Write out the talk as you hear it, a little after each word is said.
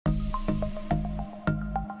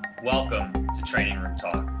Welcome to Training Room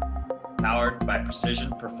Talk, powered by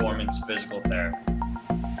Precision Performance Physical Therapy.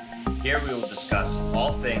 Here we will discuss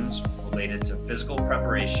all things related to physical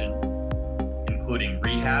preparation, including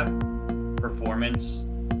rehab, performance,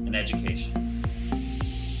 and education.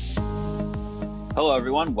 Hello,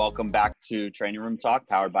 everyone. Welcome back to Training Room Talk,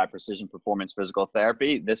 powered by Precision Performance Physical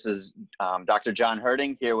Therapy. This is Dr. John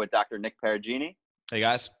Herding here with Dr. Nick Perugini. Hey,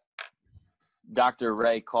 guys. Dr.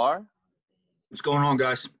 Ray Carr. What's going on,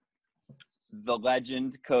 guys? The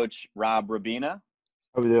legend, Coach Rob Rabina.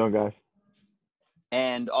 How we doing, guys?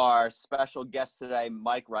 And our special guest today,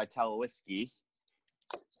 Mike Rytalowiski.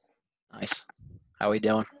 Nice. How we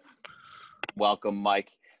doing? Welcome,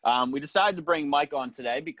 Mike. We decided to bring Mike on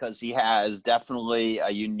today because he has definitely a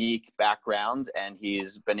unique background and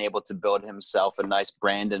he's been able to build himself a nice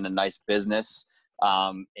brand and a nice business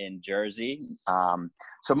in Jersey.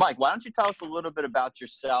 So, Mike, why don't you tell us a little bit about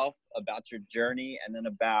yourself, about your journey, and then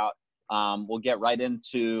about we'll get right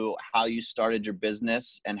into how you started your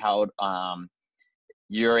business and how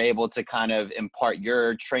you're able to kind of impart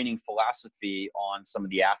your training philosophy on some of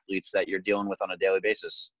the athletes that you're dealing with on a daily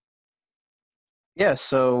basis. Yeah,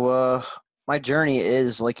 so my journey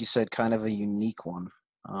is, like you said, kind of a unique one.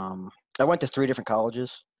 I went to 3 different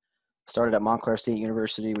colleges. Started at Montclair State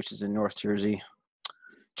University, which is in North Jersey.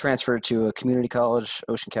 Transferred to a community college,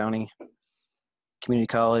 Ocean County Community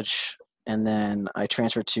College. And then I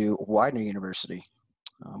transferred to Widener University,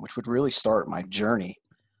 which would really start my journey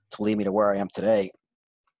to lead me to where I am today.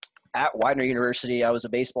 At Widener University, I was a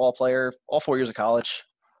baseball player all 4 years of college,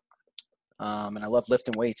 and I loved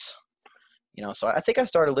lifting weights. So I think I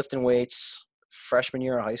started lifting weights freshman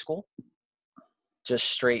year of high school, just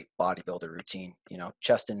straight bodybuilder routine,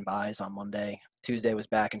 chest and buys on Monday. Tuesday was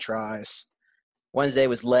back and tries. Wednesday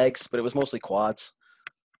was legs, but it was mostly quads.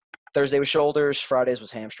 Thursday was shoulders. Fridays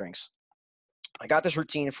was hamstrings. I got this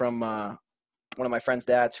routine from one of my friend's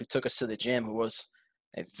dads who took us to the gym, who was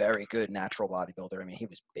a very good natural bodybuilder. I mean, he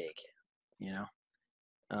was big,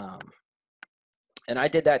 and I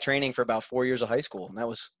did that training for about 4 years of high school, and that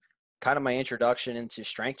was kind of my introduction into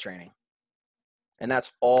strength training. And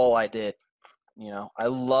that's all I did. I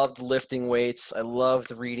loved lifting weights. I loved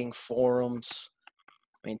reading forums.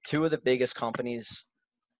 I mean, 2 of the biggest companies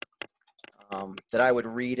that I would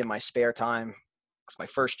read in my spare time, because my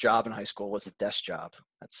first job in high school was a desk job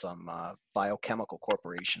at some biochemical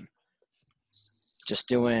corporation, just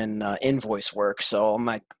doing invoice work. So on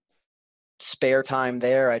my spare time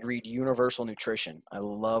there, I'd read Universal Nutrition. I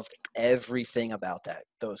loved everything about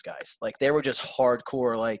those guys. Like, they were just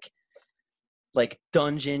hardcore, like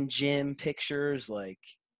dungeon gym pictures, like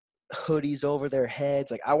hoodies over their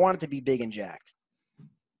heads. Like, I wanted to be big and jacked,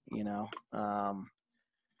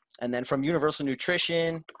 and then from Universal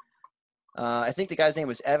Nutrition, I think the guy's name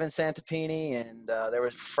was Evan Santopini, and there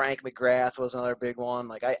was Frank McGrath was another big one.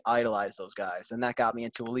 Like, I idolized those guys, and that got me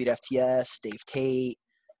into Elite FTS, Dave Tate,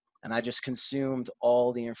 and I just consumed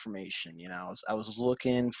all the information. I was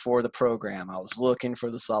looking for the program, I was looking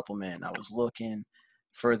for the supplement, I was looking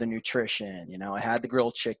for the nutrition. I had the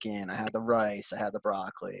grilled chicken, I had the rice, I had the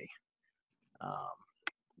broccoli,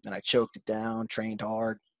 and I choked it down, trained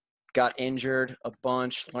hard, got injured a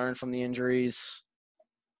bunch, learned from the injuries.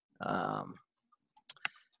 And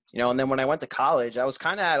then when I went to college, I was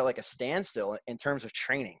kind of at like a standstill in terms of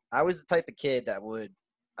training. I was the type of kid that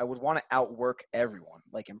I would want to outwork everyone,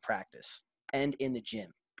 like in practice and in the gym.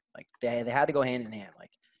 Like, they had to go hand in hand.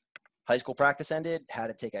 Like, high school practice ended, had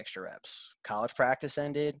to take extra reps. College practice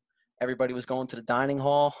ended, everybody was going to the dining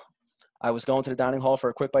hall. I was going to the dining hall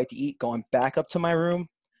for a quick bite to eat, going back up to my room,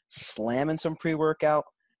 slamming some pre-workout,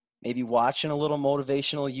 maybe watching a little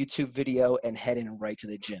motivational YouTube video, and heading right to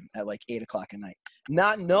the gym at like 8 o'clock at night,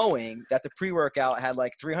 not knowing that the pre-workout had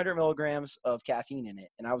like 300 milligrams of caffeine in it,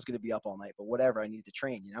 and I was going to be up all night, but whatever, I needed to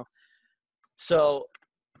train, So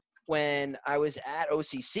when I was at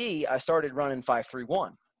OCC, I started running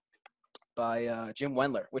 531 by Jim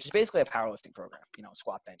Wendler, which is basically a powerlifting program,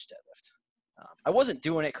 squat, bench, deadlift. I wasn't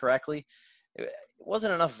doing it correctly. It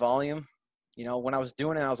wasn't enough volume. When I was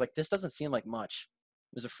doing it, I was like, this doesn't seem like much.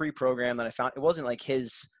 It was a free program that I found. It wasn't like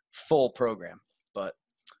his full program, but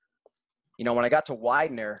when I got to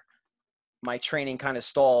Widener, my training kind of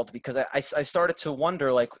stalled because I started to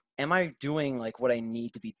wonder, like, am I doing like what I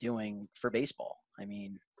need to be doing for baseball? I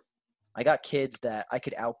mean, I got kids that I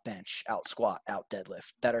could out bench, out squat, out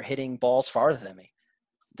deadlift that are hitting balls farther than me.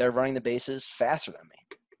 They're running the bases faster than me.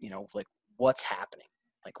 Like, what's happening?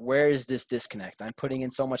 Like, where is this disconnect? I'm putting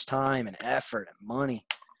in so much time and effort and money.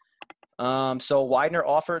 So Widener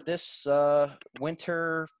offered this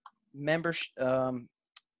winter membership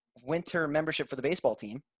for the baseball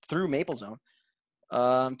team through Maple Zone.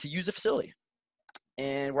 to use the facility.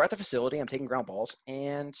 And we're at the facility. I'm taking ground balls,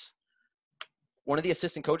 and one of the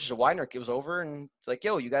assistant coaches at Widener was over and it's like,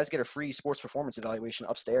 yo, you guys get a free sports performance evaluation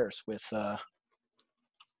upstairs with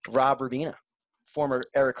Rob Rubina, former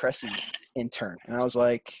Eric Cressy intern. And I was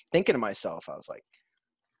like, thinking to myself, I was like,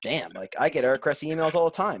 damn, like I get Eric Cressy emails all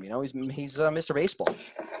the time. You know, he's Mr. Baseball.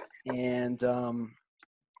 And so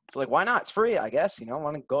like, why not? It's free, I guess. You know, I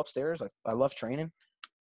want to go upstairs. I love training.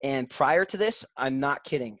 And prior to this, I'm not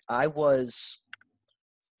kidding. I was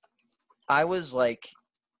like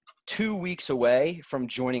 2 weeks away from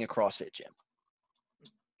joining a CrossFit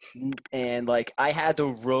gym. And like I had the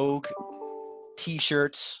Rogue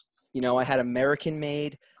t-shirts, you know, I had American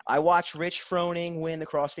made. I watched Rich Froning win the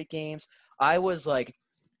CrossFit games. I was like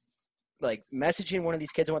messaging one of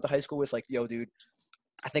these kids I went to high school with, like, yo, dude,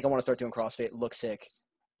 I think I want to start doing CrossFit. Look sick,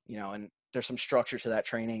 you know, and there's some structure to that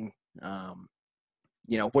training.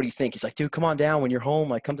 You know, what do you think? He's like, dude, come on down when you're home.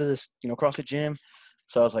 Like, come to this, you know, CrossFit gym.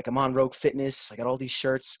 So I was like, I'm on Rogue Fitness. I got all these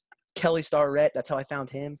shirts. Kelly Starrett, that's how I found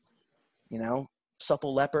him. You know,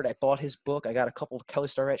 Supple Leopard, I bought his book. I got a couple of Kelly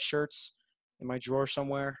Starrett shirts in my drawer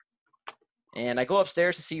somewhere. And I go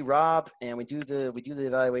upstairs to see Rob, and we do the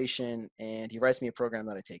evaluation, and he writes me a program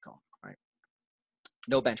that I take home, right?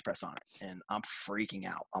 No bench press on it. And I'm freaking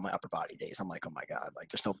out on my upper body days. I'm like, oh my God, like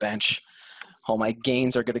there's no bench. All my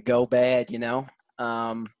gains are gonna go bad, you know?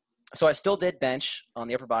 So I still did bench on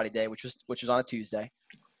the upper body day, which was on a Tuesday.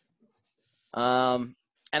 And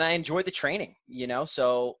I enjoyed the training, you know?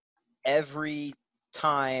 So every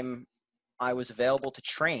time I was available to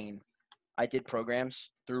train, I did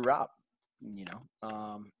programs through Rob, you know,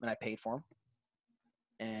 and I paid for them.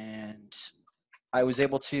 And I was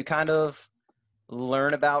able to kind of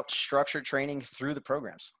learn about structured training through the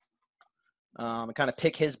programs. And kind of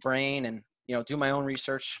pick his brain and, you know, do my own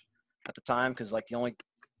research at the time. Cause like the only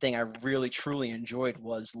thing I really truly enjoyed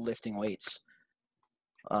was lifting weights.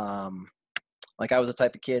 Like I was the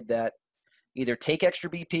type of kid that either take extra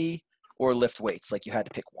BP or lift weights. Like you had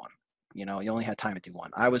to pick one, you know, you only had time to do one.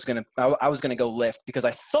 I was going to go lift because I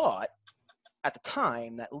thought at the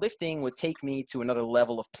time that lifting would take me to another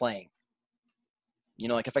level of playing. You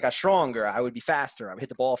know, like if I got stronger, I would be faster. I would hit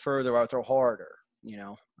the ball further. I would throw harder, you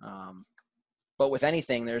know? But with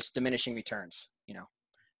anything, there's diminishing returns, you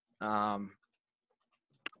know?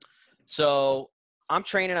 So I'm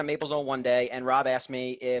training on Maple Zone one day, and Rob asked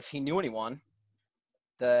me if he knew anyone,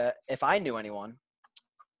 if I knew anyone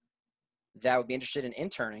that would be interested in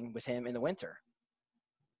interning with him in the winter.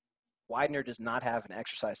 Widener does not have an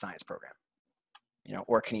exercise science program, you know,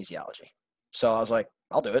 or kinesiology. So I was like,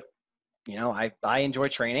 I'll do it. You know, I enjoy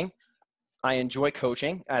training. I enjoy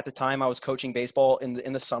coaching. At the time, I was coaching baseball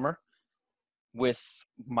in the summer with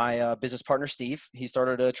my business partner, Steve. He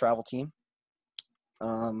started a travel team.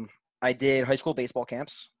 I did high school baseball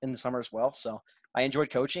camps in the summer as well. So I enjoyed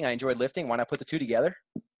coaching. I enjoyed lifting. Why not put the two together?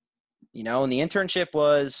 You know, and the internship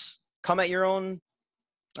was come at your own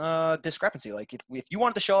discrepancy. Like if you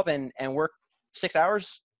wanted to show up and work 6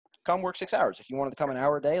 hours, come work 6 hours. If you wanted to come an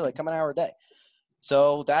hour a day, like come an hour a day.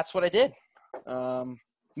 So that's what I did.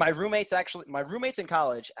 My roommates in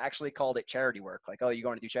college actually called it charity work. Like, oh, you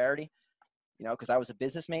going to do charity? You know, because I was a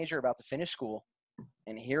business major about to finish school.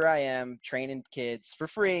 And here I am training kids for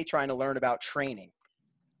free, trying to learn about training,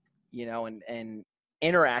 you know, and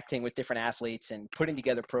interacting with different athletes and putting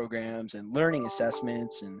together programs and learning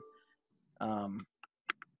assessments. And,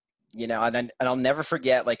 you know, and I'll never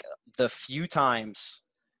forget like the few times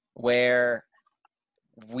where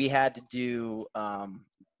we had to do,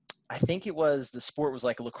 I think it was the sport was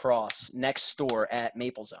like lacrosse next door at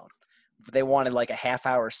Maple Zone. They wanted like a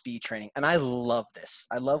half-hour speed training. And I love this.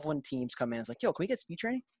 I love when teams come in. It's like, yo, can we get speed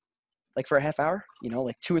training? Like for a half hour, you know,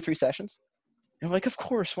 like 2 or 3 sessions. And I'm like, of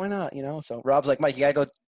course, why not? You know? So Rob's like, Mike, you got to go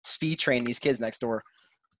speed train these kids next door.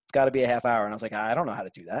 It's got to be a half hour. And I was like, I don't know how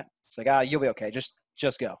to do that. It's like, you'll be okay. Just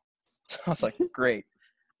go. So I was like, great.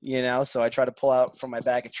 You know, so I tried to pull out from my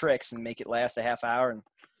bag of tricks and make it last a half hour. And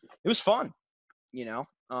it was fun, you know?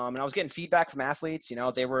 And I was getting feedback from athletes, you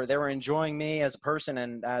know, they were enjoying me as a person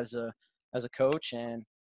and as a coach. And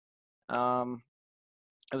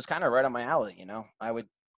it was kind of right on my alley, you know. I would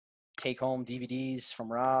take home DVDs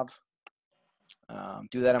from Rob,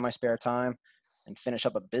 do that in my spare time, and finish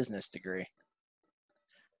up a business degree.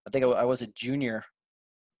 I think I was a junior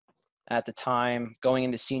at the time, going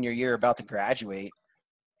into senior year, about to graduate,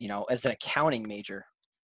 you know, as an accounting major.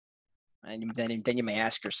 And then you may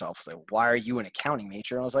ask yourself, like, why are you an accounting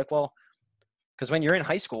major? And I was like, well, because when you're in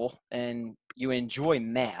high school and you enjoy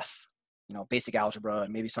math, you know, basic algebra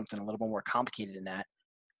and maybe something a little bit more complicated than that,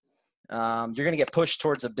 you're going to get pushed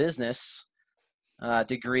towards a business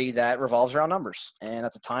degree that revolves around numbers. And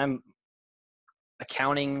at the time,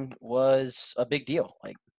 accounting was a big deal.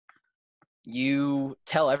 Like, you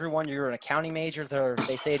tell everyone you're an accounting major,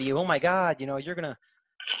 they say to you, "Oh my God, you're gonna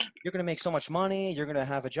make so much money. You're gonna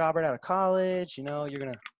have a job right out of college. You're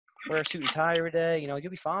gonna wear a suit and tie every day. You'll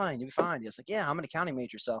be fine. You'll be fine." It's like, yeah, I'm an accounting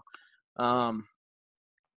major, so probably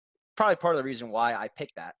part of the reason why I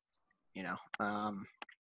picked that.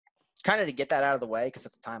 Kind of to get that out of the way, because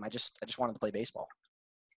at the time I just wanted to play baseball,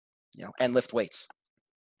 and lift weights.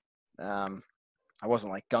 I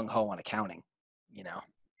wasn't like gung ho on accounting,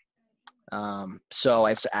 So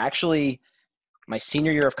I've actually, my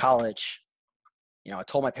senior year of college, I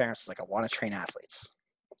told my parents, like, I want to train athletes.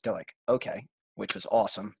 They're like, okay, which was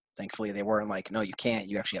awesome. Thankfully, they weren't like, no, you can't.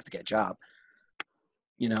 You actually have to get a job.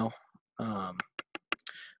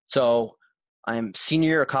 So I'm senior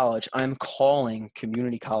year of college. I'm calling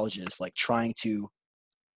community colleges, like, trying to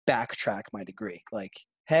backtrack my degree. Like,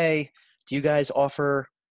 hey, do you guys offer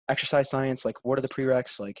exercise science? Like, what are the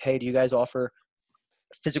prereqs? Like, hey, do you guys offer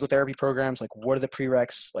physical therapy programs? Like, what are the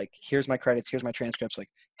prereqs? Like, here's my credits, here's my transcripts. Like,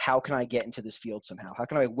 how can I get into this field somehow? How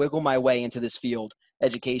can I wiggle my way into this field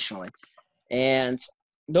educationally? And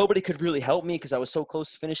nobody could really help me because I was so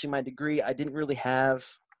close to finishing my degree. I didn't really have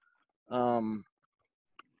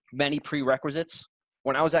many prerequisites.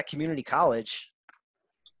 When I was at community college,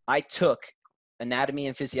 I took anatomy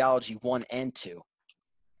and physiology 1 and 2.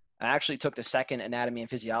 I actually took the second anatomy and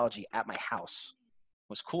physiology at my house.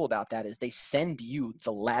 What's cool about that is they send you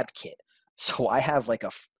the lab kit. So I have like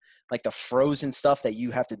the frozen stuff that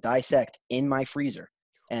you have to dissect in my freezer.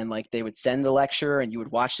 And like, they would send the lecture and you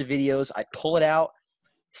would watch the videos. I'd pull it out,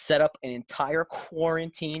 set up an entire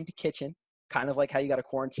quarantined kitchen, kind of like how you got a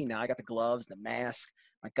quarantine now. I got the gloves, the mask,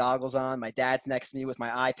 my goggles on. My dad's next to me with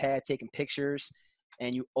my iPad taking pictures.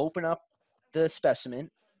 And you open up the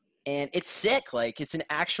specimen, and it's sick. Like, it's an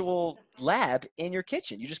actual lab in your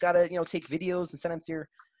kitchen. You just got to, take videos and send them to your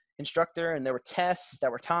instructor. And there were tests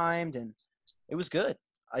that were timed, and it was good.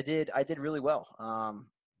 I did really well.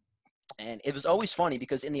 And it was always funny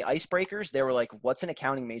because in the icebreakers, they were like, what's an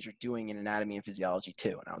accounting major doing in anatomy and physiology too?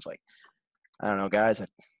 And I was like, I don't know, guys.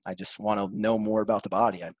 I just want to know more about the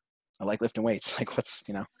body. I like lifting weights. Like, what's,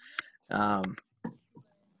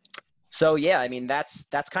 so yeah, I mean, that's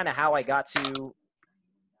kind of how I got to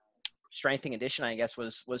strength and conditioning, I guess,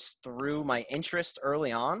 was through my interest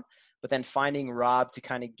early on, but then finding Rob to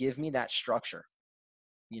kind of give me that structure,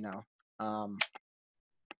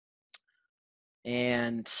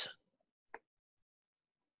 and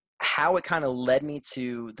how it kind of led me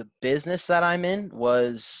to the business that I'm in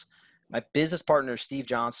was my business partner, Steve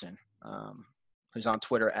Johnson, who's on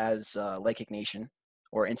Twitter as Leg Kick Nation,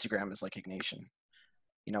 or Instagram as Leg Kick Nation,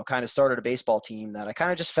 kind of started a baseball team that I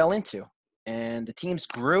kind of just fell into, and the teams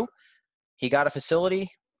grew. He got a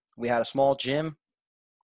facility. We had a small gym.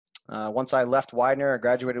 Once I left Widener, I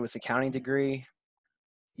graduated with an accounting degree.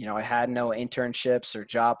 I had no internships or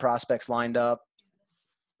job prospects lined up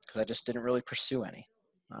because I just didn't really pursue any.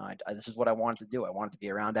 This is what I wanted to do. I wanted to be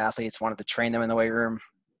around athletes, wanted to train them in the weight room.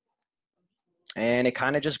 And it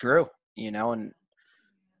kind of just grew, and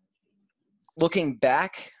looking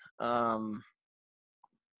back, I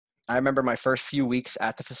remember my first few weeks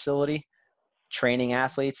at the facility training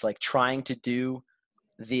athletes, like trying to do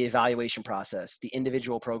the evaluation process, the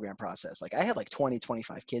individual program process. Like, I had like 20,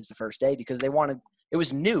 25 kids the first day because it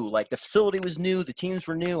was new. Like, the facility was new. The teams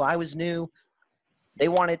were new. I was new. They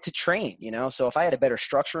wanted to train, So if I had a better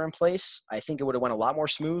structure in place, I think it would have went a lot more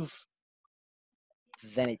smooth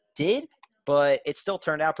than it did, but it still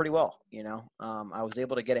turned out pretty well. I was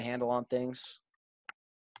able to get a handle on things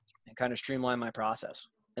and kind of streamline my process.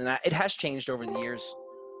 And that it has changed over the years.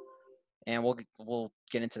 And we'll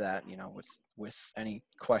get into that, with any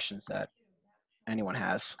questions that anyone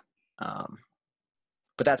has. But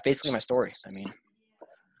that's basically my story. I mean,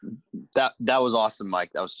 that was awesome,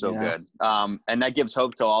 Mike. That was so good. And that gives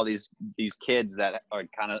hope to all these kids that are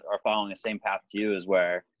following the same path to you, is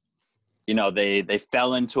where, they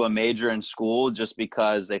fell into a major in school just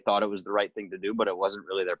because they thought it was the right thing to do, but it wasn't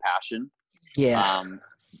really their passion. Yeah.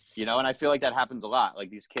 And I feel like that happens a lot. Like,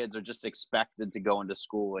 these kids are just expected to go into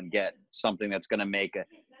school and get something that's going to make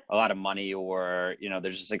a lot of money, or,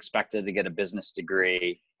 they're just expected to get a business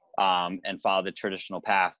degree and follow the traditional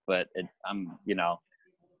path. But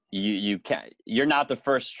you can't, you're not the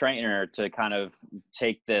first trainer to kind of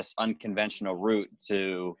take this unconventional route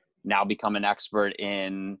to now become an expert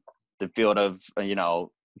in the field of,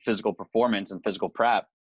 physical performance and physical prep.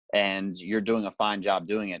 And you're doing a fine job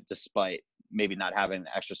doing it, despite maybe not having an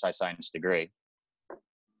exercise science degree.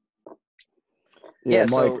 Yeah,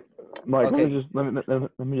 So Mike, Mike, Okay.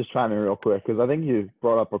 let me just chime in real quick because I think you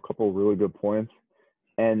brought up a couple of really good points,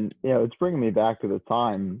 and it's bringing me back to the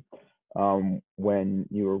time when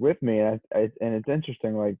you were with me, and it's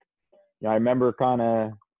interesting. Like, I remember kind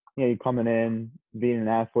of you coming in, being an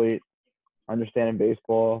athlete, understanding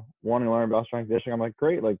baseball, wanting to learn about strength conditioning. I'm like,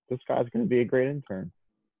 great, like this guy's going to be a great intern,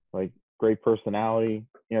 like great personality.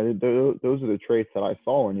 Those are the traits that I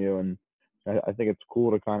saw in you, and I think it's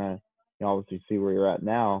cool to kind of obviously see where you're at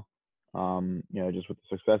now. Just with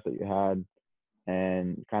the success that you had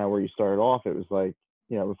and kind of where you started off, it was like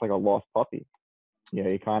it was like a lost puppy.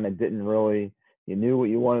 You kind of didn't really, you knew what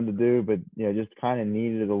you wanted to do, but just kind of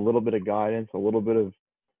needed a little bit of guidance, a little bit of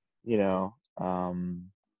you know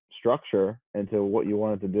structure into what you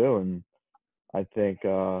wanted to do. And I think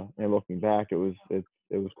looking back, it was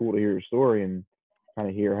cool to hear your story and kind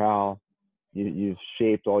of hear how you've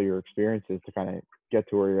shaped all your experiences to kind of get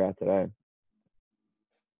to where you're at today.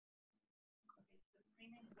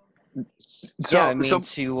 Yeah, I mean,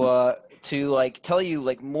 to like tell you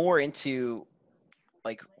like more into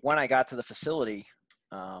like when I got to the facility,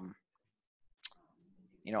 I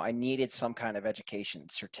needed some kind of education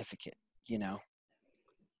certificate,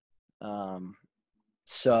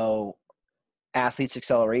 so Athletes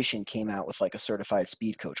Acceleration came out with like a certified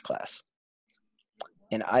speed coach class.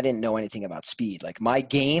 And I didn't know anything about speed. Like my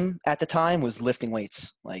game at the time was lifting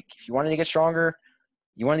weights. Like if you wanted to get stronger,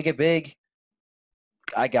 you wanted to get big,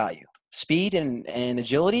 I got you. Speed and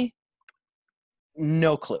agility,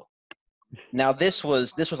 no clue. Now this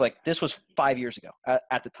was 5 years ago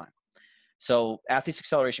at the time. So Athletes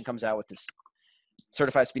Acceleration comes out with this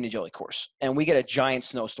certified speed and agility course, and we get a giant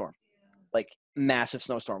snowstorm, like massive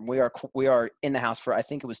snowstorm. We are in the house for I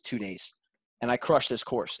think it was 2 days, and I crushed this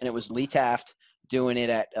course. And it was Lee Taft doing it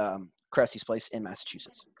at Kresge's place in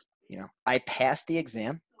Massachusetts. I passed the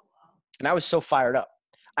exam, and I was so fired up.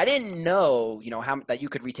 I didn't know, how that you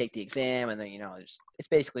could retake the exam, and then it's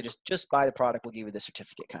basically just buy the product, we'll give you the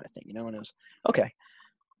certificate kind of thing, and it was okay.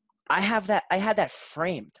 I had that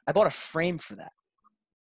framed. I bought a frame for that.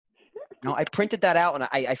 I printed that out and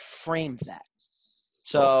I framed that.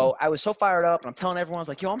 So I was so fired up, and I'm telling everyone, I was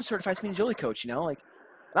like, yo, I'm a certified speed and agility coach, and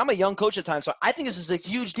I'm a young coach at the time, so I think this is a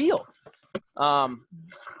huge deal.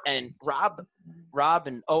 And Rob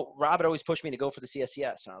had always pushed me to go for the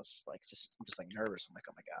CSCS, and I was like, I'm just like nervous. I'm like,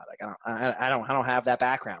 oh my God, like I don't have that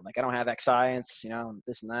background. Like I don't have X science,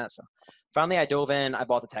 this and that. So finally I dove in, I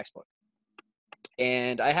bought the textbook,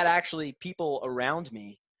 and I had actually people around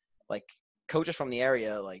me, like coaches from the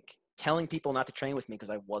area, like telling people not to train with me because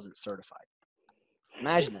I wasn't certified.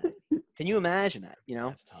 Imagine that. Can you imagine that?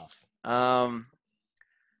 That's tough.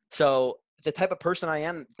 So the type of person I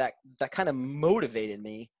am, that kind of motivated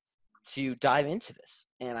me to dive into this.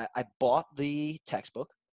 And I bought the textbook.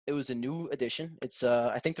 It was a new edition. It's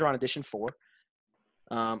I think they're on edition 4.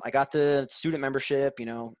 I got the student membership, I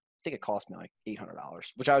think it cost me like $800,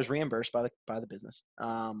 which I was reimbursed by the business.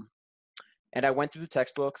 And I went through the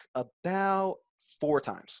textbook about 4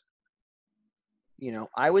 times.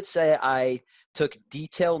 I would say I took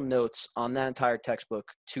detailed notes on that entire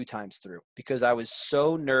textbook 2 times through because I was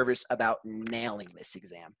so nervous about nailing this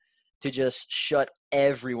exam to just shut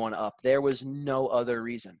everyone up. There was no other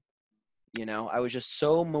reason. I was just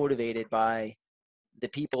so motivated by the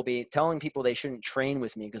people telling people they shouldn't train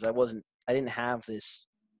with me because I didn't have this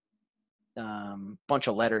bunch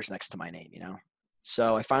of letters next to my name,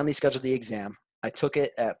 So I finally scheduled the exam. I took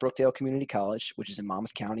it at Brookdale Community College, which is in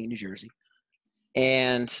Monmouth County, New Jersey.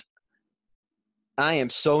 And I am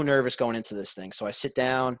so nervous going into this thing. So I sit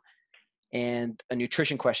down and a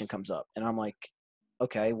nutrition question comes up, and I'm like,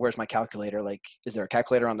 okay, where's my calculator? Like, is there a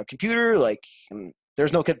calculator on the computer? Like,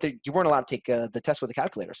 there's no, you weren't allowed to take the test with a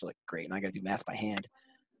calculator. So like, great. And I got to do math by hand.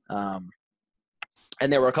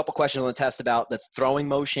 And there were a couple questions on the test about the throwing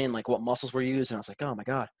motion, like what muscles were used. And I was like, oh my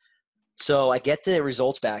God. So I get the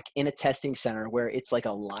results back in a testing center where it's like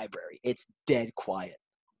a library. It's dead quiet,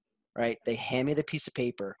 right? They hand me the piece of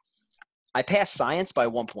paper. I passed science by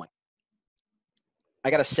 1 point. I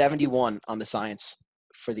got a 71 on the science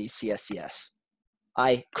for the CSCS.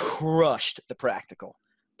 I crushed the practical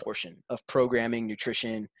portion of programming,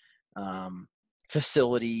 nutrition,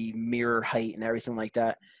 facility, mirror height, and everything like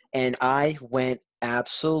that. And I went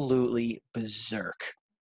absolutely berserk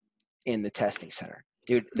in the testing center.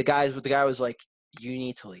 Dude, the guy was like, you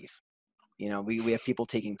need to leave. We have people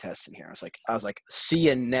taking tests in here. I was like, see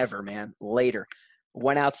you never, man. Later.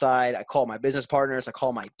 Went outside. I called my business partners. I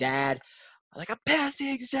called my dad. I was like, I passed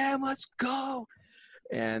the exam. Let's go.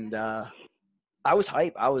 And I was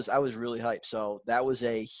hyped. I was really hyped. So that was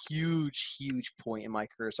a huge, huge point in my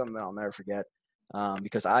career, something that I'll never forget.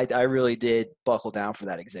 because I really did buckle down for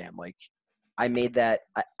that exam. Like I made that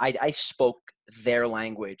I spoke their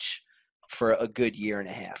language for a good year and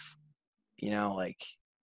a half. Like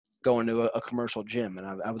going to a commercial gym,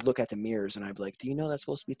 and I would look at the mirrors and I'd be like, do you know that's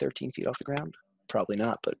supposed to be 13 feet off the ground? Probably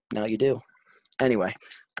not, but now you do. Anyway,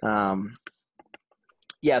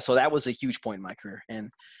 yeah, so that was a huge point in my career.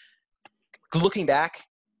 And looking back,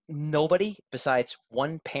 nobody besides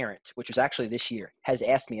one parent, which was actually this year, has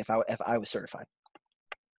asked me if I was certified.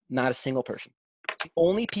 Not a single person. The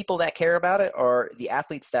only people that care about it are the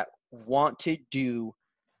athletes that want to do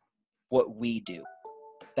what we do,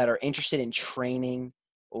 that are interested in training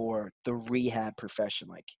or the rehab profession.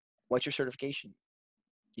 Like, what's your certification?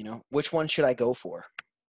 Which one should I go for?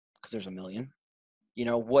 Because there's a million.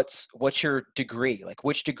 What's your degree? Like,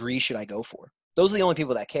 which degree should I go for? Those are the only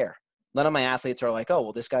people that care. None of my athletes are like, oh,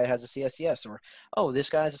 well, this guy has a CSCS, or, oh, this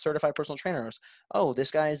guy is a certified personal trainer, or, oh,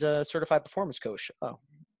 this guy is a certified performance coach. Oh,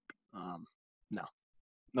 no,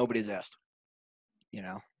 nobody's asked,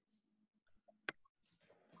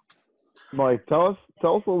 Mike, tell us a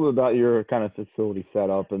little bit about your kind of facility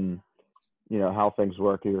setup and how things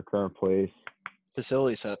work at your current place.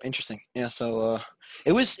 Facility setup, interesting. Yeah, so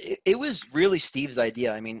it was really Steve's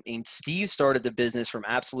idea. I mean, Steve started the business from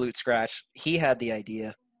absolute scratch. He had the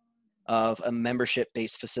idea of a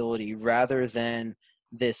membership-based facility rather than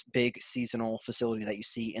this big seasonal facility that you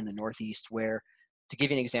see in the Northeast, where, to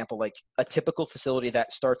give you an example, like a typical facility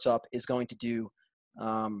that starts up is going to do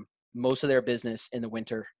most of their business in the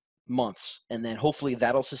winter months, and then hopefully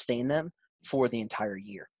that'll sustain them for the entire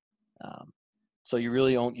year. So you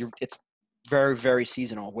really don't. It's very, very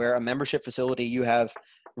seasonal. Where a membership facility, you have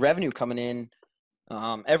revenue coming in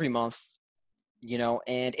every month,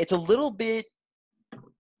 and it's a little bit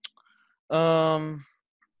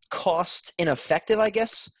cost ineffective, I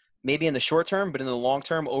guess, maybe in the short term, but in the long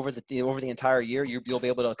term, over the entire year, you'll be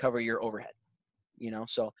able to cover your overhead.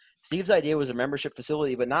 So Steve's idea was a membership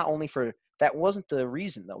facility, but not only for that wasn't the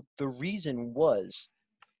reason though. The reason was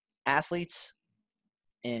athletes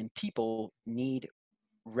and people need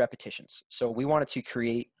repetitions. So he wanted to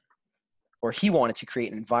create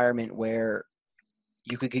an environment where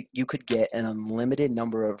you could get an unlimited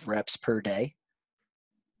number of reps per day,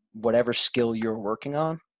 whatever skill you're working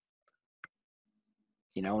on.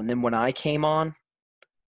 And then when I came on,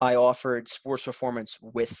 I offered sports performance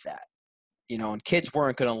with that. And kids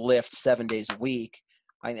weren't going to lift 7 days a week.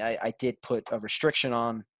 I did put a restriction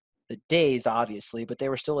on the days, obviously, but they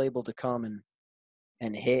were still able to come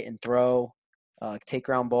and hit and throw, take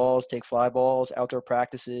ground balls, take fly balls, outdoor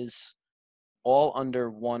practices, all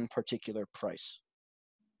under one particular price.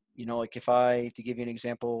 Like to give you an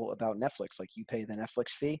example about Netflix, like you pay the Netflix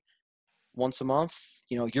fee once a month,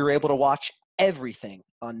 you're able to watch everything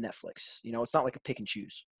on Netflix. It's not like a pick and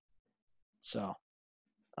choose. So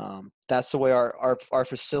that's the way our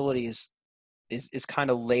facility is kind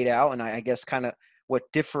of laid out, and I guess kind of what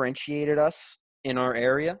differentiated us in our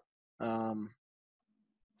area,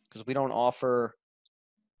 because we don't offer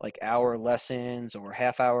like hour lessons or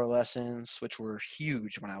half-hour lessons, which were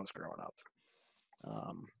huge when I was growing up.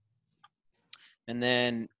 And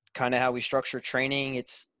then kind of how we structure training,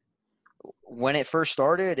 it's when it first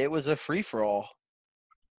started, it was a free-for-all.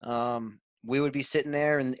 We would be sitting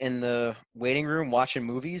there in the waiting room watching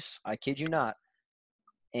movies. I kid you not.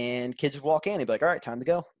 And kids would walk in and be like, all right, time to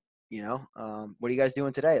go. What are you guys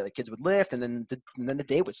doing today? Like kids would lift and then the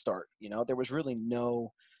day would start. There was really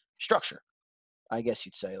no structure, I guess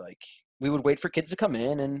you'd say. Like we would wait for kids to come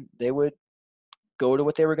in and they would go to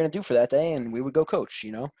what they were going to do for that day and we would go coach,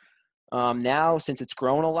 Now, since it's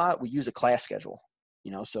grown a lot, we use a class schedule.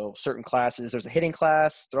 So certain classes, there's a hitting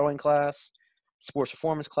class, throwing class, sports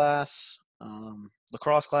performance class,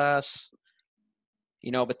 lacrosse class,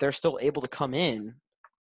 but they're still able to come in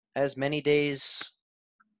as many days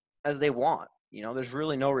as they want. There's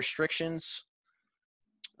really no restrictions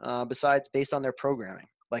besides based on their programming.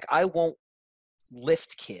 Like I won't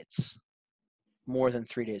lift kids more than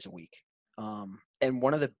 3 days a week. And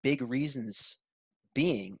one of the big reasons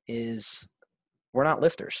being is we're not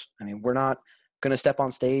lifters. I mean, we're not going to step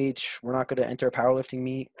on stage. We're not going to enter a powerlifting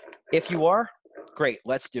meet. If you are, great,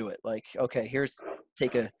 let's do it. Like, okay,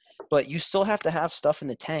 but you still have to have stuff in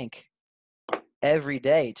the tank every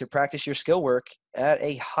day to practice your skill work at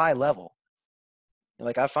a high level.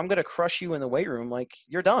 Like if I'm going to crush you in the weight room, like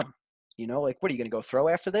you're done, like, what are you going to go throw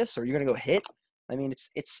after this? Or are you going to go hit? I mean,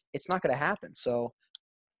 it's not going to happen. So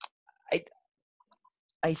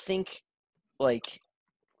I think like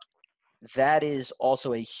that is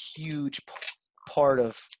also a huge part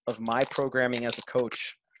of my programming as a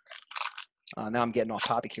coach. Now I'm getting off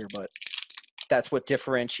topic here, but that's what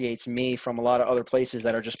differentiates me from a lot of other places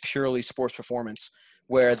that are just purely sports performance,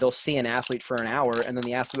 where they'll see an athlete for an hour and then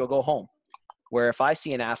the athlete will go home. Where if I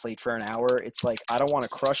see an athlete for an hour, it's like, I don't want to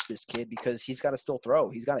crush this kid because he's got to still throw.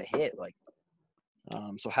 He's got to hit. Like,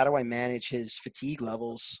 so how do I manage his fatigue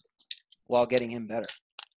levels while getting him better?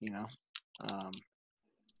 You know?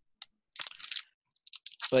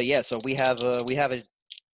 But yeah, so we have a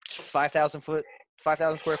 5,000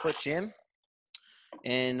 square foot gym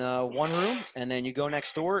in one room, and then you go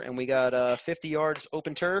next door and we got 50 yards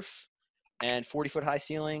open turf and 40-foot high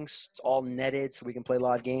ceilings. It's all netted so we can play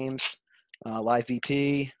live games, live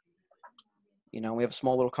VP. You know, we have a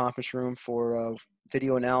small little conference room for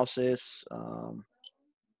video analysis,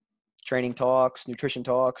 training talks, nutrition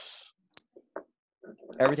talks.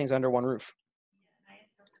 Everything's under one roof.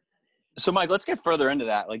 So Mike, let's get further into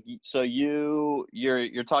that. Like, so you're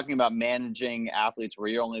talking about managing athletes where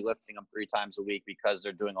you're only lifting them 3 times a week because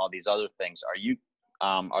they're doing all these other things.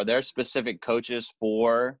 Are there specific coaches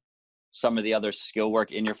for some of the other skill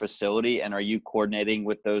work in your facility, and are you coordinating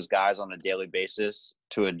with those guys on a daily basis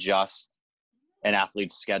to adjust an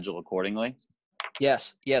athlete's schedule accordingly?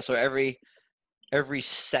 Yes. Yeah. So every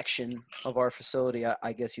section of our facility,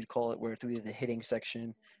 I guess you'd call it, where it's either the hitting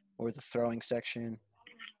section or the throwing section,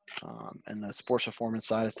 and the sports performance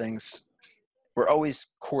side of things, we're always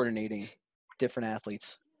coordinating different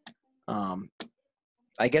athletes.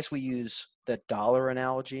 I guess we use the dollar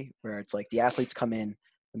analogy, where it's like the athletes come in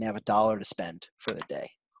and they have $1 to spend for the day.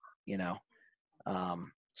 You know,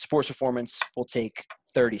 sports performance will take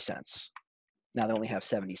 30 cents. Now they only have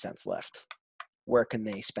 70 cents left. Where can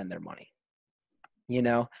they spend their money? You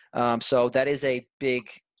know, so that is a big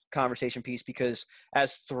conversation piece, because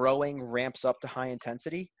as throwing ramps up to high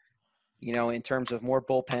intensity, you know, in terms of more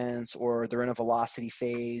bullpens, or they're in a velocity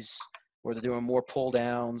phase, or they're doing more pull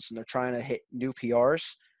downs and they're trying to hit new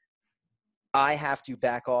PRs, I have to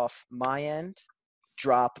back off my end,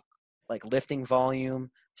 drop like lifting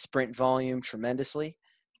volume, sprint volume tremendously,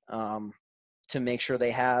 to make sure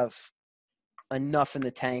they have enough in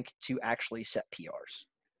the tank to actually set PRs.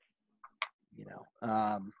 You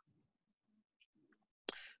know,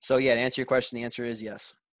 so yeah, to answer your question, the answer is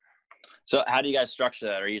yes. So how do you guys structure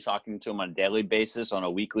that? Are you talking to them on a daily basis, on a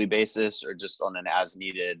weekly basis, or just on an as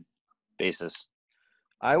needed basis?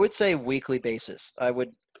 I would say weekly basis.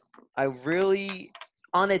 I really,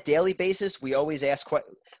 on a daily basis, we always ask,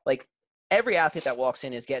 like, every athlete that walks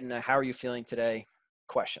in is getting a "how are you feeling today"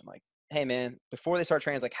 question. Like, hey man, before they start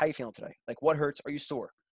training, it's like, how you feeling today? Like, what hurts? Are you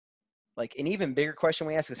sore? Like, an even bigger question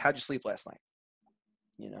we ask is, how'd you sleep last night?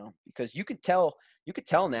 You know, because you could tell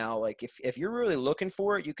now, like, if you're really looking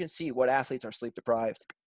for it, you can see what athletes are sleep deprived,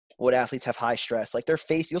 what athletes have high stress. Like, their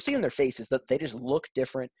face, you'll see in their faces that they just look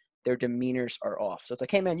different. Their demeanors are off. So it's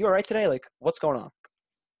like, hey man, you all right today? Like, what's going on?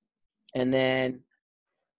 And then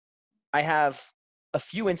I have a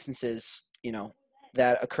few instances, you know,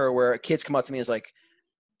 that occur where kids come up to me and is like,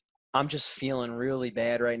 I'm just feeling really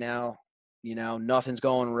bad right now. You know, nothing's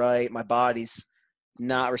going right. My body's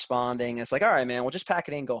not responding. And it's like, all right, man, we'll just pack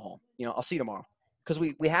it in, go home. You know, I'll see you tomorrow. Because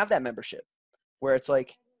we have that membership where it's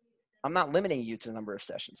like, I'm not limiting you to the number of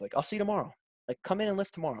sessions. Like, I'll see you tomorrow. Like, come in and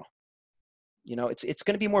lift tomorrow. You know, it's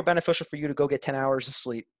going to be more beneficial for you to go get 10 hours of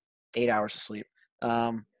sleep, 8 hours of sleep,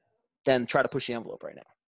 than try to push the envelope right now.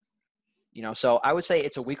 You know, so I would say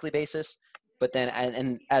it's a weekly basis, but then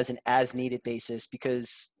and as an as needed basis,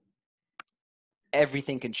 because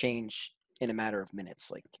everything can change in a matter of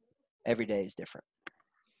minutes. Like, every day is different.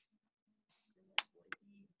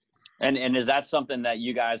 And is that something that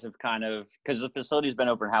you guys have kind of, because the facility's been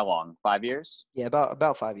open how long? 5 years? Yeah,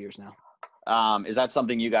 about 5 years now. Is that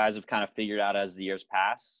something you guys have kind of figured out as the years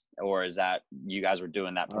pass, or is that you guys were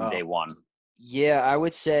doing that from day one? Yeah, I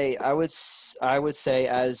would say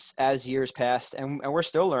as years passed, and we're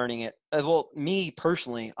still learning it. Well, me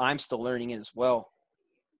personally, I'm still learning it as well,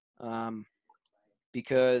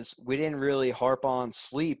 because we didn't really harp on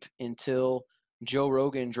sleep until Joe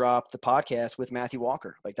Rogan dropped the podcast with Matthew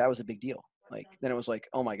Walker. Like, that was a big deal. Like, then it was like,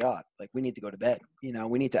 oh my God, like, we need to go to bed. You know,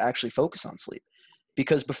 we need to actually focus on sleep,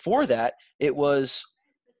 because before that it was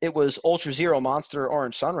Ultra Zero, Monster,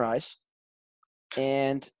 Orange Sunrise,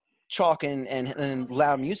 and chalk and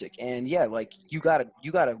loud music. And yeah, like, you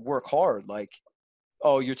gotta work hard. Like,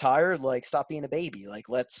 oh, you're tired? Like, stop being a baby. Like,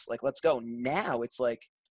 let's go. Now it's like,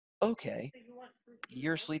 okay,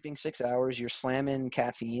 you're sleeping 6 hours, you're slamming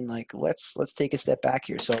caffeine. Like, let's take a step back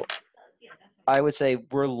here. So I would say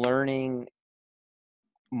we're learning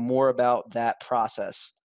more about that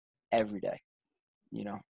process every day, you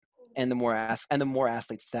know, and the more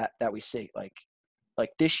athletes that we see. Like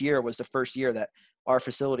this year was the first year that our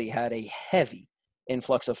facility had a heavy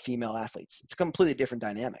influx of female athletes. It's a completely different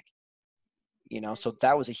dynamic, so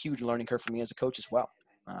that was a huge learning curve for me as a coach as well.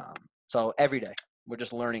 So every day we're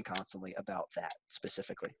just learning constantly about that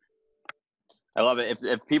specifically. I love it.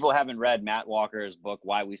 If people haven't read Matt Walker's book,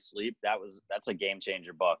 Why We Sleep, that's a game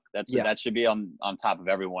changer book. That should be on top of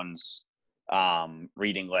everyone's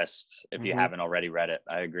reading list if you haven't already read it.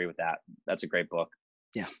 I agree with that. That's a great book.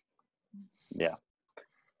 Yeah.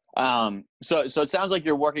 So it sounds like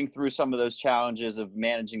you're working through some of those challenges of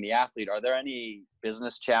managing the athlete. Are there any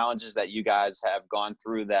business challenges that you guys have gone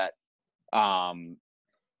through that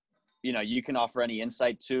you can offer any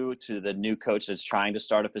insight to the new coach that's trying to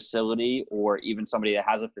start a facility, or even somebody that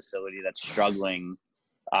has a facility that's struggling?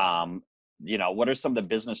 What are some of the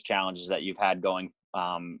business challenges that you've had going,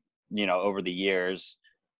 over the years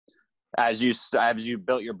as you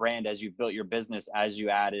built your brand, as you built your business, as you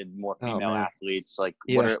added more female athletes? Like,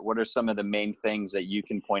 what are some of the main things that you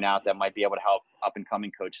can point out that might be able to help up and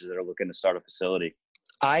coming coaches that are looking to start a facility?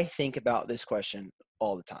 I think about this question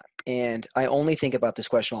all the time. And I only think about this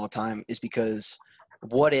question all the time is because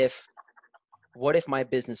what if my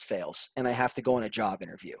business fails and I have to go on a job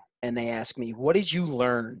interview and they ask me, what did you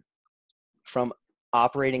learn from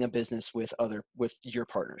operating a business with your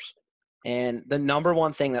partners? And the number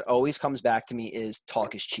one thing that always comes back to me is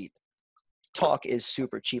talk is cheap. Talk is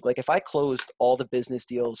super cheap. Like if I closed all the business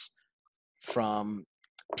deals from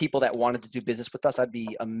people that wanted to do business with us, I'd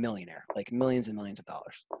be a millionaire, like millions and millions of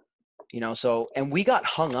dollars. So, and we got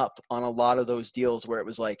hung up on a lot of those deals where it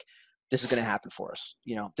was like, this is going to happen for us.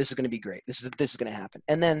 This is going to be great. This is going to happen.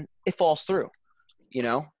 And then it falls through,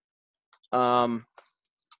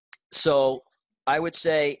 So I would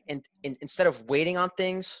say, instead of waiting on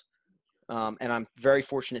things, and I'm very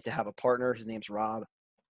fortunate to have a partner. His name's Rob.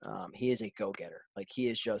 He is a go-getter. Like he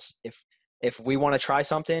is just, if we want to try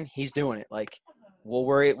something, he's doing it. Like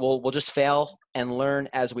we'll just fail and learn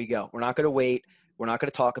as we go. We're not going to wait. We're not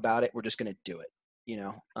going to talk about it. We're just going to do it,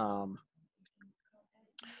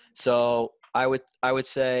 So I would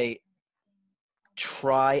say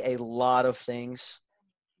try a lot of things,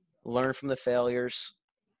 learn from the failures,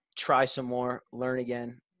 try some more, learn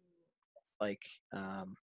again. Like, I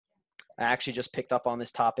actually just picked up on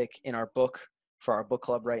this topic in our book for our book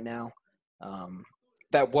club right now.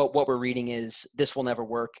 That what we're reading is This Will Never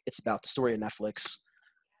Work. It's about the story of Netflix.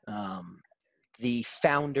 The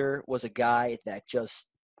founder was a guy that just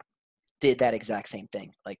did that exact same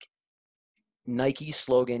thing. Like Nike's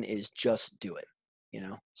slogan is just do it,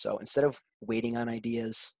 So instead of waiting on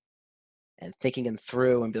ideas and thinking them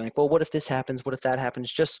through and being like, well, what if this happens? What if that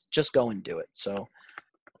happens? Just go and do it. So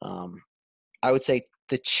I would say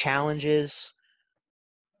the challenges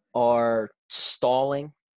are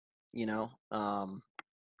stalling,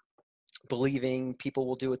 believing people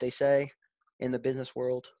will do what they say in the business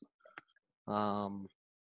world. And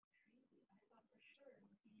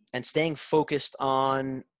staying focused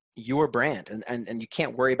on your brand and you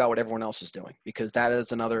can't worry about what everyone else is doing, because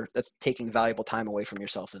that's taking valuable time away from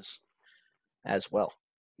yourself as well.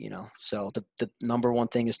 So the number one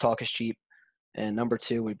thing is talk is cheap. And number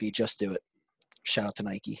two would be just do it. Shout out to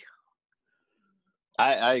Nike.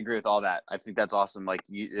 I agree with all that. I think that's awesome. Like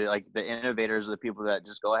like the innovators are the people that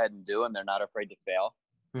just go ahead and do, and they're not afraid to fail.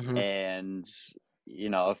 Mm-hmm. And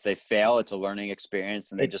if they fail, it's a learning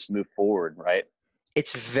experience, and they just move forward, right?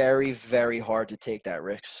 It's very, very hard to take that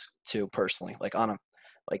risk too, personally. Like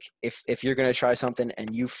if you're gonna try something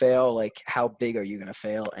and you fail, like how big are you gonna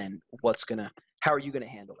fail, and how are you gonna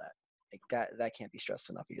handle that? Like that can't be stressed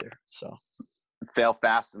enough either. So fail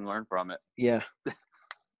fast and learn from it. Yeah.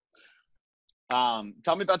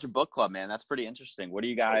 Tell me about your book club, man. That's pretty interesting. What do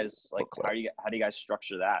you guys like? How do you guys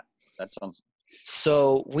structure that? That sounds.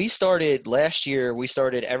 So we started last year. We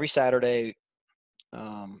started every Saturday.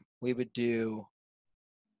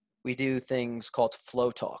 We do things called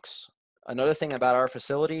flow talks. Another thing about our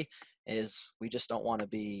facility is we just don't want to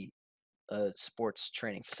be a sports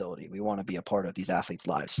training facility. We want to be a part of these athletes'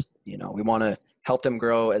 lives. We want to help them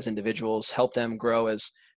grow as individuals, help them grow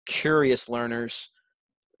as curious learners,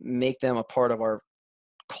 make them a part of our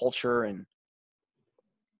culture. And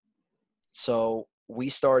so we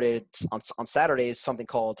started on Saturdays something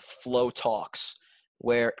called Flow Talks,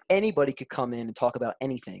 where anybody could come in and talk about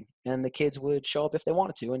anything, and the kids would show up if they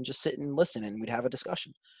wanted to and just sit and listen, and we'd have a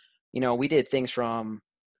discussion. We did things from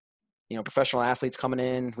professional athletes coming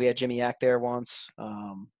in. We had Jimmy Yak there once.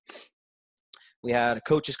 We had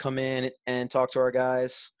coaches come in and talk to our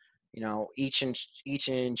guys. Each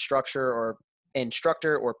instructor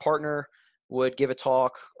or partner would give a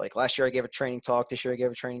talk. Like last year I gave a training talk. This year I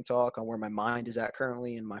gave a training talk on where my mind is at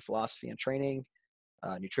currently in my philosophy and training,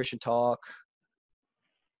 nutrition talk.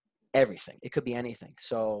 everything. It could be anything.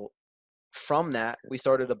 So from that, we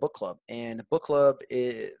started a book club. And a book club,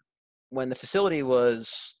 when the facility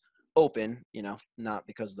was open, not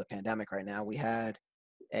because of the pandemic right now, we had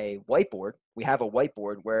a whiteboard. We have a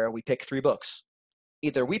whiteboard where we pick 3 books.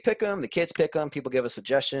 Either we pick them, the kids pick them, people give us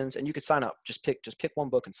suggestions, and you could sign up. Just pick one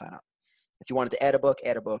book and sign up. If you wanted to add a book,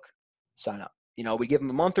 sign up. We give them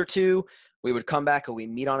a month or 2. We would come back and we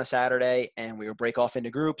meet on a Saturday and we would break off into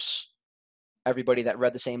groups. Everybody that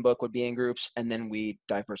read the same book would be in groups, and then we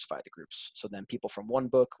diversify the groups. So then people from one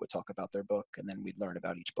book would talk about their book, and then we'd learn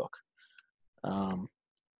about each book.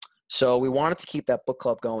 So we wanted to keep that book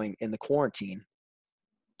club going in the quarantine.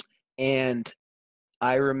 And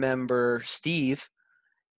I remember Steve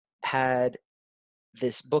had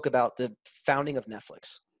this book about the founding of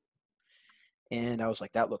Netflix. And I was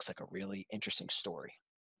like, that looks like a really interesting story,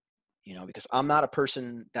 because I'm not a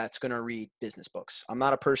person that's going to read business books. I'm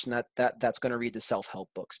not a person that's going to read the self-help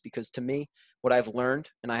books, because to me, what I've learned,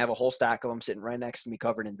 and I have a whole stack of them sitting right next to me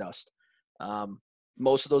covered in dust.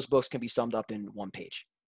 Most of those books can be summed up in 1 page,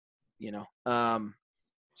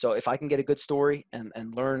 So if I can get a good story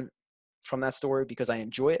and learn from that story because I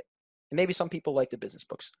enjoy it, and maybe some people like the business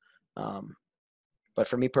books. But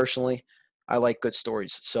for me personally, I like good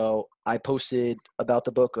stories. So I posted about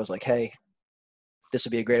the book. I was like, hey, this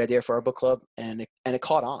would be a great idea for our book club. And it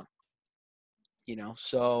caught on,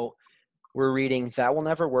 so we're reading That Will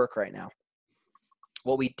Never Work right now.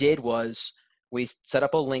 What we did was we set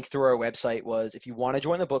up a link through our website was, if you want to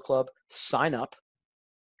join the book club, sign up.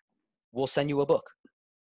 We'll send you a book,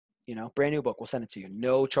 brand new book. We'll send it to you.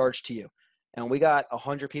 No charge to you. And we got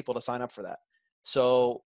 100 people to sign up for that.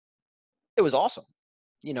 So it was awesome,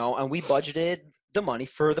 and we budgeted the money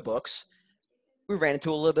for the books. We ran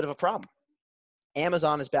into a little bit of a problem.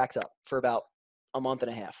 Amazon is backed up for about a month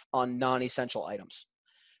and a half on non-essential items.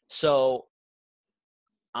 So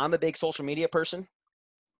I'm a big social media person,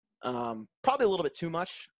 probably a little bit too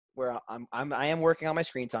much, where I am working on my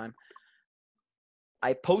screen time.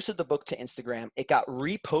 I posted the book to Instagram. It got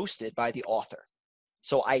reposted by the author.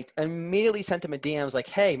 So I immediately sent him a DM. I was like,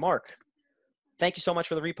 hey, Mark, thank you so much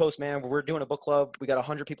for the repost, man. We're doing a book club. We got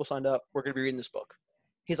 100 people signed up. We're going to be reading this book.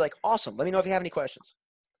 He's like, awesome. Let me know if you have any questions.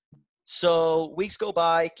 So weeks go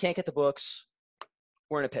by, can't get the books.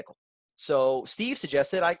 We're in a pickle. So Steve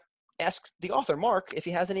suggested I ask the author, Mark, if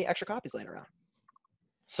he has any extra copies laying around.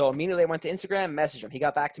 So immediately I went to Instagram, messaged him. He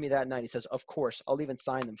got back to me that night. He says, of course, I'll even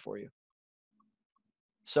sign them for you.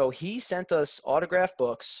 So he sent us autographed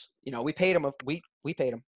books. We paid him. We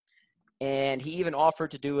paid him. And he even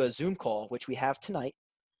offered to do a Zoom call, which we have tonight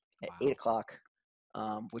at 8 o'clock,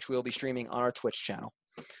 which we'll be streaming on our Twitch channel.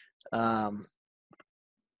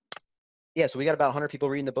 Yeah, so we got about 100 people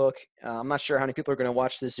reading the book. I'm not sure how many people are going to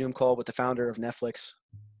watch this Zoom call with the founder of Netflix.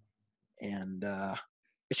 And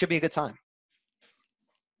it should be a good time.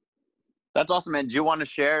 That's awesome, man. Do you want to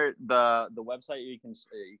share the website you can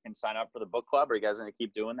sign up for the book club? Or are you guys going to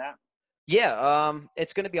keep doing that? Yeah,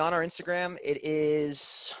 it's going to be on our Instagram. It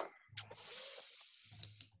is –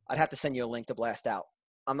 I'd have to send you a link to blast out.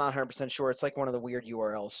 I'm not 100% sure. It's like one of the weird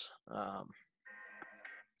URLs.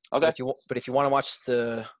 Okay. But if you want to watch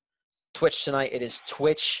the Twitch tonight, it is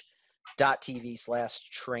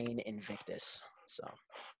twitch.tv/traininvictus. So.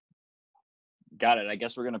 Got it. I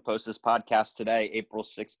guess we're going to post this podcast today, April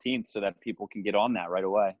 16th, so that people can get on that right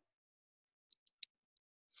away.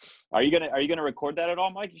 Are you gonna record that at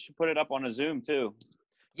all, Mike? You should put it up on a Zoom too.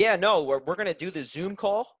 Yeah, no, we're gonna do the Zoom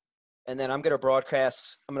call, and then I'm gonna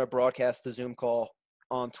broadcast the Zoom call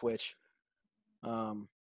on Twitch, through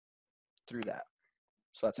that.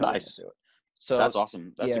 So that's how we're gonna do it. So that's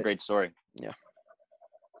awesome. That's a great story. Yeah.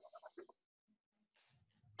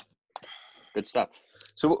 Good stuff.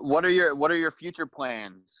 So what are your future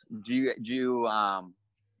plans? Do you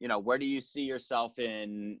where do you see yourself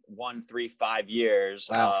in 1, 3, 5 years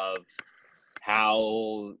of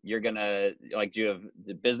how you're gonna, like, do you have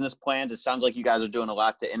the business plans? It sounds like you guys are doing a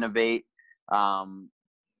lot to innovate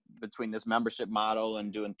between this membership model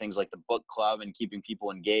and doing things like the book club and keeping people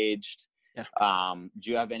engaged. Yeah.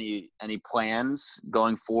 Do you have any plans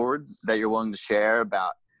going forward that you're willing to share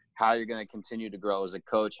about how you're going to continue to grow as a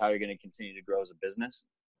coach, how you're going to continue to grow as a business?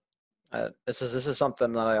 This is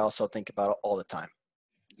something that I also think about all the time,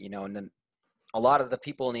 and then a lot of the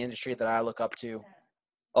people in the industry that I look up to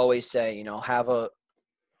always say, have a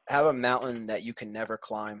mountain that you can never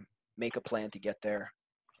climb, make a plan to get there,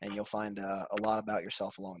 and you'll find a lot about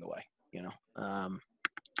yourself along the way.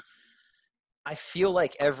 I feel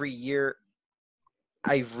like every year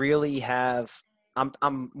I really have,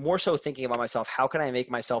 I'm more so thinking about myself. How can I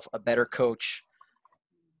make myself a better coach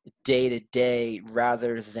day to day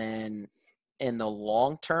rather than in the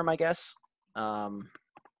long term, I guess.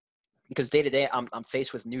 Because day to day, I'm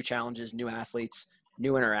faced with new challenges, new athletes,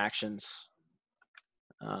 new interactions,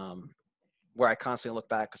 where I constantly look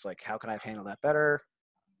back. It's like, how can I have handled that better?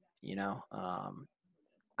 You know,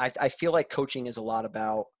 I feel like coaching is a lot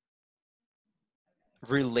about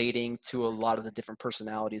relating to a lot of the different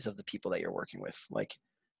personalities of the people that you're working with. Like,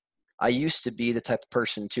 I used to be the type of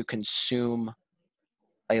person to consume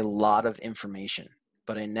a lot of information,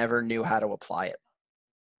 but I never knew how to apply it,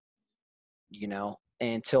 you know,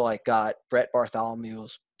 until I got Brett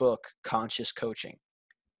Bartholomew's book, Conscious Coaching,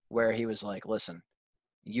 where he was like, listen,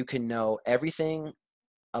 you can know everything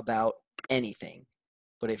about anything,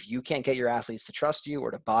 but if you can't get your athletes to trust you or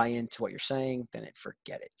to buy into what you're saying, then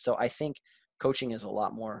forget it. So I think coaching is a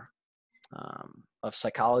lot more of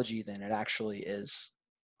psychology than it actually is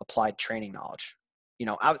applied training knowledge. You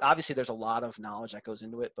know, obviously there's a lot of knowledge that goes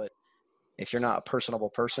into it, but if you're not a personable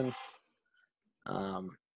person,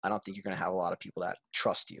 I don't think you're going to have a lot of people that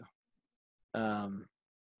trust you. In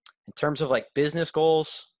terms of like business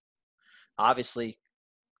goals, obviously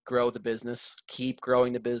grow the business, keep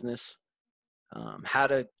growing the business, how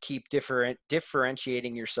to keep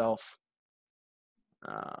differentiating yourself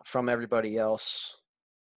from everybody else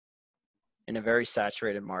in a very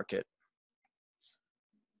saturated market.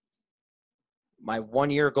 My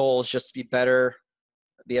 1-year goal is just to be better,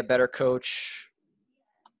 be a better coach,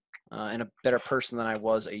 and a better person than I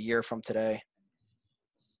was a year from today.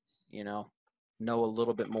 You know a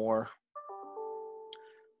little bit more.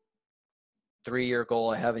 3-year goal,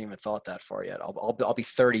 I haven't even thought that far yet. I'll be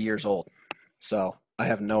 30 years old, so I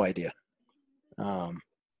have no idea.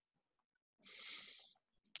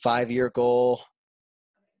 5-year goal,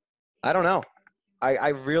 I don't know. I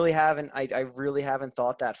really haven't. I really haven't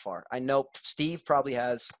thought that far. I know Steve probably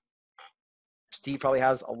has. Steve probably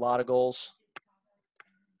has a lot of goals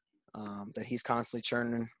that he's constantly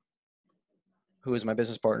churning. Who is my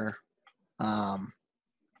business partner?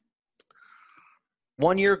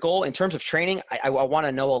 1-year goal in terms of training, I want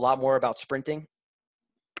to know a lot more about sprinting.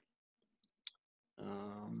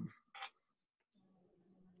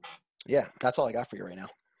 Yeah, that's all I got for you right now.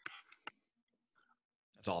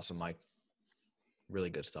 That's awesome, Mike. Really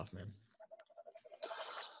good stuff, man.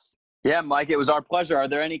 Yeah, Mike, it was our pleasure. Are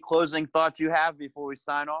there any closing thoughts you have before we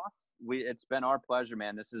sign off? It's been our pleasure,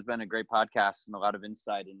 man. This has been a great podcast and a lot of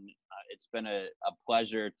insight, and it's been a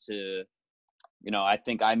pleasure to, I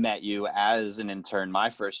think I met you as an intern my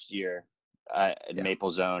first year at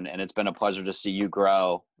Maple Zone, and it's been a pleasure to see you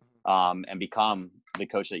grow and become the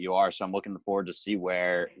coach that you are. So I'm looking forward to see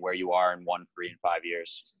where you are in 1, 3, and 5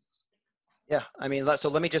 years. Yeah, I mean, so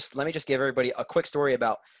let me just give everybody a quick story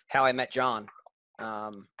about how I met John.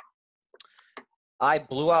 I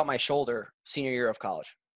blew out my shoulder senior year of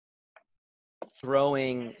college,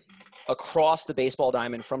 throwing across the baseball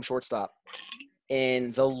diamond from shortstop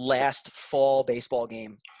in the last fall baseball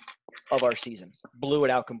game of our season. Blew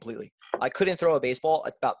it out completely. I couldn't throw a baseball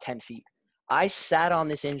at about 10 feet. I sat on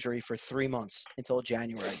this injury for 3 months until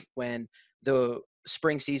January when the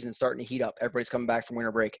spring season is starting to heat up. Everybody's coming back from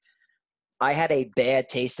winter break. I had a bad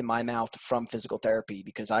taste in my mouth from physical therapy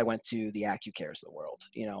because I went to the AccuCares of the world,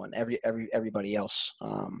 and everybody else,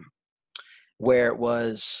 where it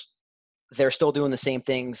was they're still doing the same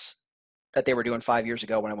things that they were doing 5 years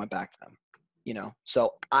ago when I went back to them, So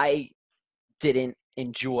I didn't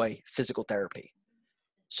enjoy physical therapy.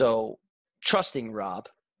 So trusting Rob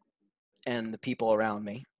and the people around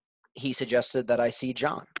me, he suggested that I see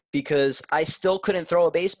John because I still couldn't throw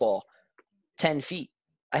a baseball 10 feet.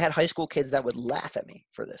 I had high school kids that would laugh at me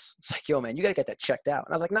for this. It's like, yo, man, you got to get that checked out.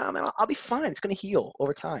 And I was like, nah, man, I'll be fine. It's going to heal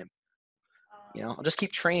over time. I'll just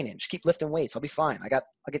keep training, just keep lifting weights. I'll be fine. I get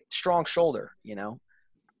strong shoulder,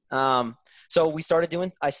 So we started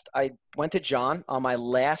doing, I went to John on my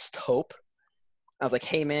last hope. I was like,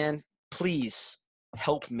 hey man, please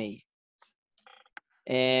help me.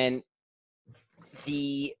 And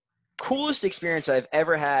the coolest experience I've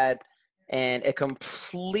ever had and a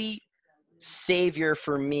complete savior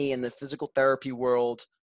for me in the physical therapy world,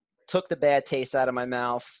 took the bad taste out of my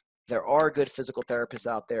mouth. There are good physical therapists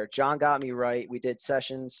out there. John got me right. We did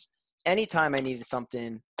sessions. Anytime I needed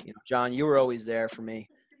something, John, you were always there for me.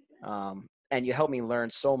 And you helped me learn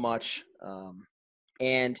so much.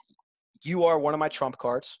 And you are one of my trump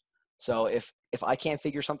cards. So if I can't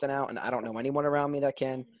figure something out and I don't know anyone around me that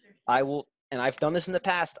can, I will. And I've done this in the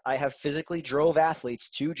past. I have physically drove athletes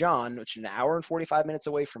to John, which is an hour and 45 minutes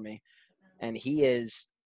away from me. And he is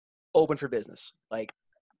open for business. Like,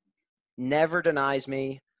 never denies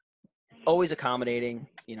me, always accommodating.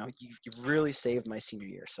 You really saved my senior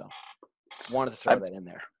year. So wanted to throw that in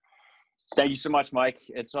there. Thank you so much, Mike.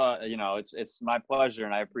 It's it's my pleasure,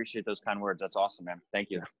 and I appreciate those kind words. That's awesome, man. Thank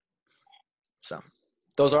you. So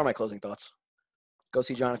those are my closing thoughts. Go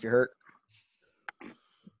see John if you're hurt.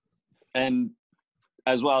 And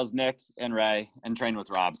as well as Nick and Ray, and train with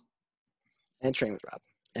Rob. And train with Rob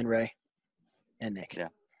and Ray and Nick. Yeah.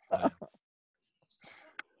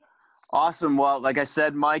 Awesome. Well, like I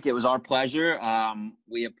said, Mike, it was our pleasure.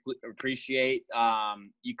 We appreciate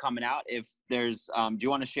you coming out. If there's, do you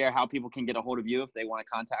want to share how people can get a hold of you if they want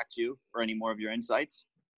to contact you for any more of your insights?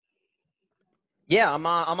 Yeah, I'm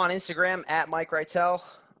on Instagram at Mike Reitel.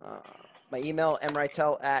 My email,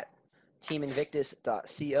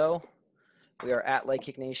 mreitel@teaminvictus.co. We are at Leg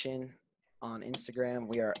Kick Nation on Instagram.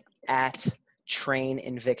 We are at Train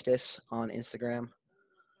Invictus on Instagram.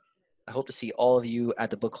 I hope to see all of you at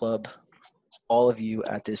the book club, all of you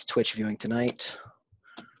at this Twitch viewing tonight.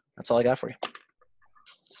 That's all I got for you.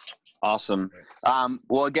 Awesome.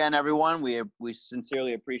 Well, again, everyone, we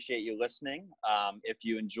sincerely appreciate you listening. If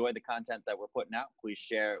you enjoy the content that we're putting out, please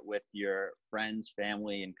share it with your friends,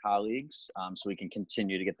 family, and colleagues so we can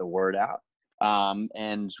continue to get the word out.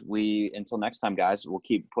 And until next time, guys, we'll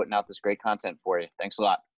keep putting out this great content for you. Thanks a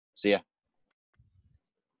lot. See ya.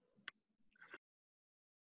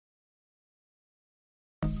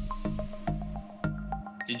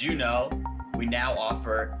 Did you know we now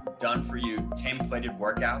offer done-for-you templated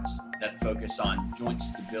workouts that focus on joint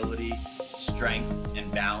stability, strength, and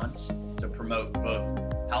balance to promote both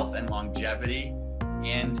health and longevity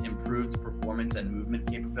and improved performance and movement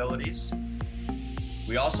capabilities?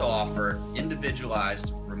 We also offer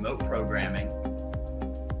individualized remote programming,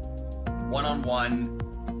 one-on-one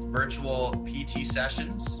virtual PT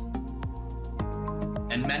sessions,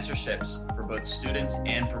 and mentorships for both students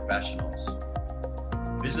and professionals.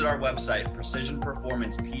 Visit our website,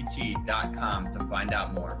 precisionperformancept.com, to find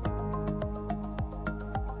out more.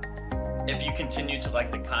 If you continue to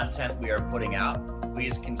like the content we are putting out,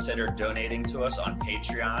 please consider donating to us on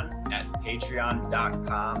Patreon at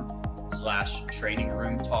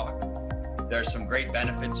patreon.com/trainingroomtalk. There are some great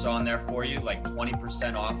benefits on there for you, like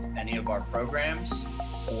 20% off any of our programs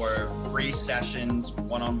or free sessions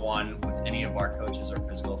one-on-one with any of our coaches or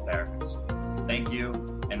physical therapists. Thank you,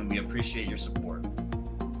 and we appreciate your support.